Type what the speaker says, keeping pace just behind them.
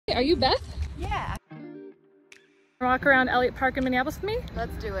Are you Beth? Yeah. Walk around Elliot Park in Minneapolis with me?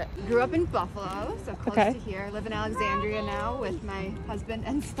 Let's do it. Grew up in Buffalo, so close to here. Live in Alexandria now with my husband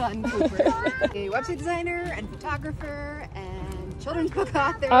and son, Cooper. A website designer and photographer and children's book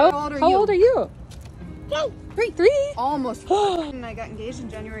author. Oh, how old are you? Three? Almost 4. And I got engaged in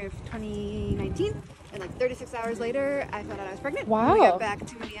January of 2019. And like 36 hours later, I found out I was pregnant. Wow. We got back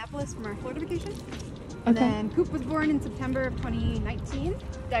to Minneapolis from our Florida vacation. And then Coop was born in September of 2019,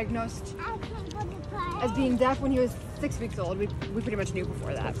 diagnosed as being deaf when he was 6 weeks old. We pretty much knew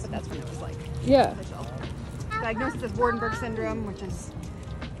before that, but that's when it was like official. Diagnosed as Wardenburg syndrome, which is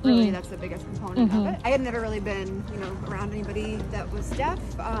really, that's the biggest component of it. I had never really been, around anybody that was deaf.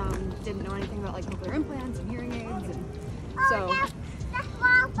 Didn't know anything about like cochlear implants and hearing aids, and so yeah.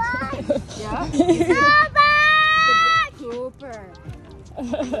 Cooper.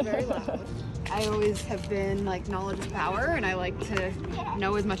 Very loud. I always have been like knowledge is power, and I like to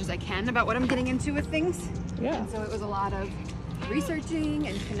know as much as I can about what I'm getting into with things. Yeah. And so it was a lot of researching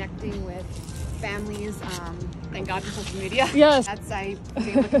and connecting with families. Thank God for social media. Yes. I was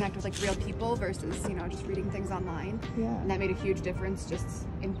able to connect with like real people versus just reading things online. Yeah. And that made a huge difference just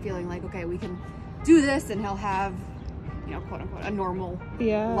in feeling like, okay, we can do this, and he'll have quote unquote a normal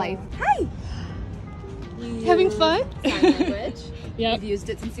life. Hi. Having fun? Sign language. Yeah. We've used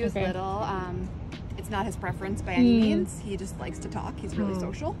it since he was little. It's not his preference by any means. He just likes to talk. He's really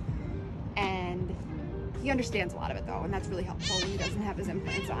social. And he understands a lot of it though, and that's really helpful when he doesn't have his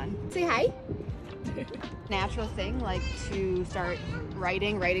implants on. Say hi. Natural thing, like to start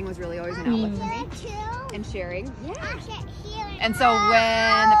writing. Writing was really always an outlet for me. And sharing. Yeah. And so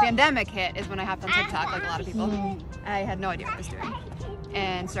when the pandemic hit is when I hopped on TikTok, like a lot of people. I had no idea what I was doing.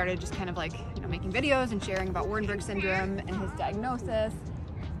 And started just kind of like, making videos and sharing about Wardenburg syndrome and his diagnosis.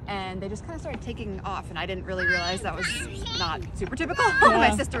 And they just kind of started taking off, and I didn't really realize that was not super typical. Yeah.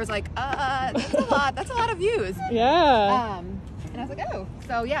 My sister was like, that's a lot of views. Yeah. And I was like, oh.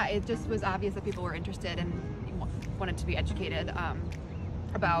 So yeah, it just was obvious that people were interested and wanted to be educated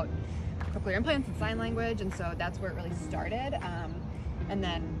about cochlear implants and sign language, and so that's where it really started. And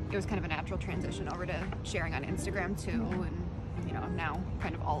then it was kind of a natural transition over to sharing on Instagram too, and now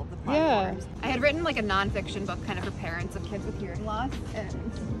kind of all of the platforms. Yeah. I had written like a nonfiction book kind of for parents of kids with hearing loss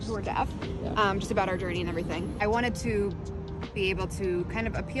and who are deaf, just about our journey and everything. I wanted to be able to kind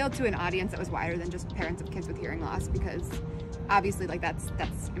of appeal to an audience that was wider than just parents of kids with hearing loss, because obviously like that's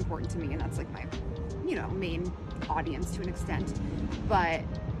important to me, and that's like my main audience to an extent. But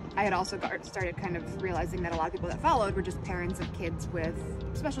I had also started kind of realizing that a lot of people that followed were just parents of kids with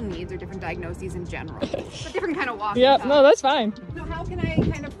special needs or different diagnoses in general. But different kind of walk. Yeah, no, that's fine. So how can I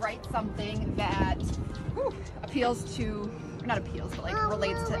kind of write something that appeals to, or not appeals, but like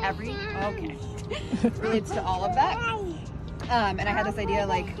relates to relates to all of that. And I had this idea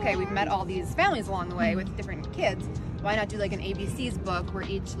like, okay, we've met all these families along the way with different kids. Why not do like an ABCs book where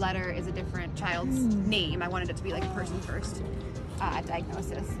each letter is a different child's name? I wanted it to be like person first.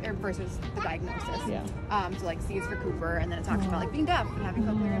 Diagnosis, or versus the diagnosis. Yeah. So like C is for Cooper, and then it talks about like being deaf and having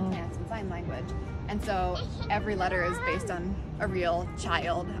cochlear implants and sign language. And so every letter is based on a real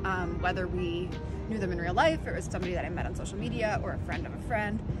child, whether we knew them in real life, or it was somebody that I met on social media, or a friend of a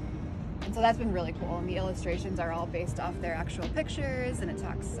friend. And so that's been really cool. And the illustrations are all based off their actual pictures, and it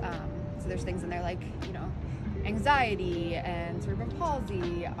talks, so there's things in there like, anxiety and cerebral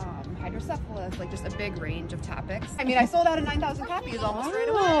palsy, hydrocephalus, like just a big range of topics. I mean, I sold out of 9,000 copies almost right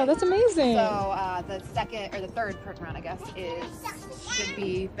away. Oh, that's amazing. So the third print run, I guess, should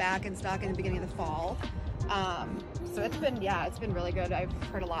be back in stock in the beginning of the fall. So it's been really good. I've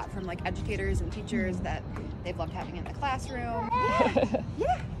heard a lot from like educators and teachers that they've loved having it in the classroom.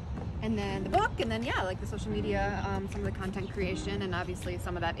 Yeah. And then the book, and then like the social media, some of the content creation, and obviously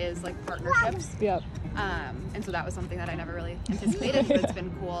some of that is like partnerships. Yep. And so that was something that I never really anticipated, but it's been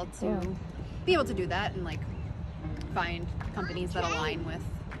cool to be able to do that and like find companies that align with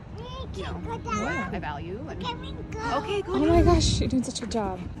what I value. And okay, go. Oh my gosh, you're doing such a good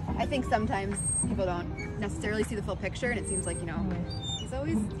job. I think sometimes people don't necessarily see the full picture, and it seems like he's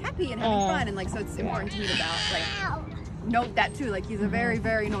always happy and having fun, and like so it's important to me to note that too. Like he's a very,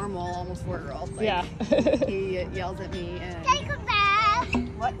 very normal, almost 4-year-old. Like, he yells at me and take a bath.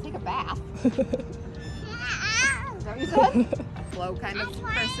 What? Take a bath? Is that what you said? Slow kind of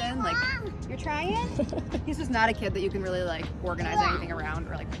person. Like you're trying. He's just not a kid that you can really like organize anything around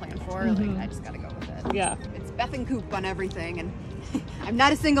or like plan for. Like I just gotta go with it. Yeah. It's Beth and Coop on everything, and I'm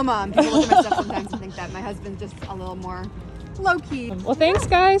not a single mom. People look at my stuff sometimes and think that my husband's just a little more low-key. Well, thanks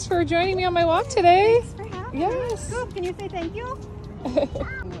guys for joining me on my walk today. Thanks for having me. Coop, can you say thank you? I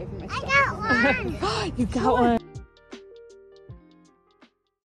got one. You got one.